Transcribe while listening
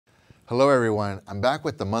Hello everyone, I'm back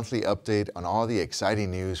with the monthly update on all the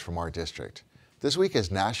exciting news from our district. This week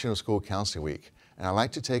is National School Counseling Week, and I'd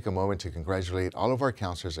like to take a moment to congratulate all of our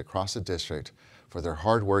counselors across the district for their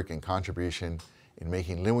hard work and contribution in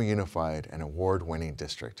making Lynwood Unified an award-winning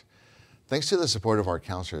district. Thanks to the support of our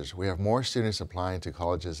counselors, we have more students applying to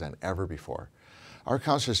colleges than ever before. Our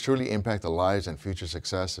counselors truly impact the lives and future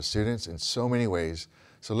success of students in so many ways,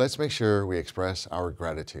 so let's make sure we express our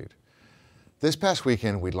gratitude. This past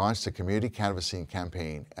weekend, we launched a community canvassing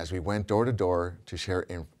campaign as we went door to door to share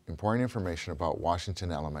important information about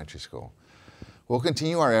Washington Elementary School. We'll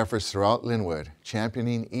continue our efforts throughout Lynwood,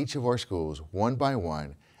 championing each of our schools one by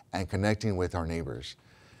one and connecting with our neighbors.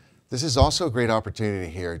 This is also a great opportunity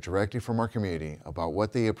to hear directly from our community about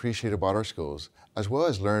what they appreciate about our schools, as well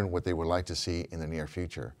as learn what they would like to see in the near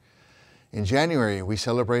future. In January, we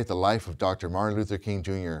celebrate the life of Dr. Martin Luther King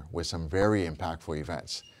Jr. with some very impactful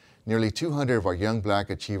events. Nearly 200 of our Young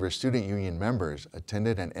Black Achievers Student Union members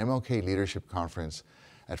attended an MLK Leadership Conference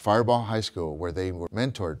at Firebaugh High School, where they were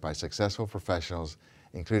mentored by successful professionals,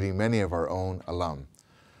 including many of our own alum.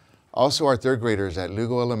 Also, our third graders at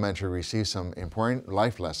Lugo Elementary received some important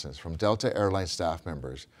life lessons from Delta Airlines staff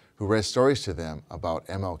members who read stories to them about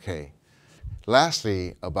MLK.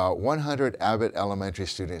 Lastly, about 100 Abbott Elementary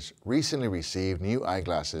students recently received new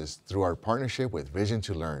eyeglasses through our partnership with Vision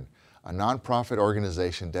to Learn, a nonprofit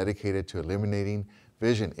organization dedicated to eliminating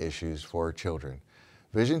vision issues for children.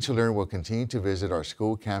 Vision to Learn will continue to visit our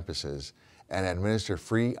school campuses and administer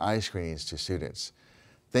free eye screenings to students.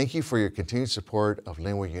 Thank you for your continued support of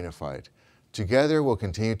Lynwood Unified. Together, we'll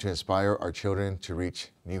continue to inspire our children to reach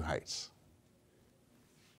new heights.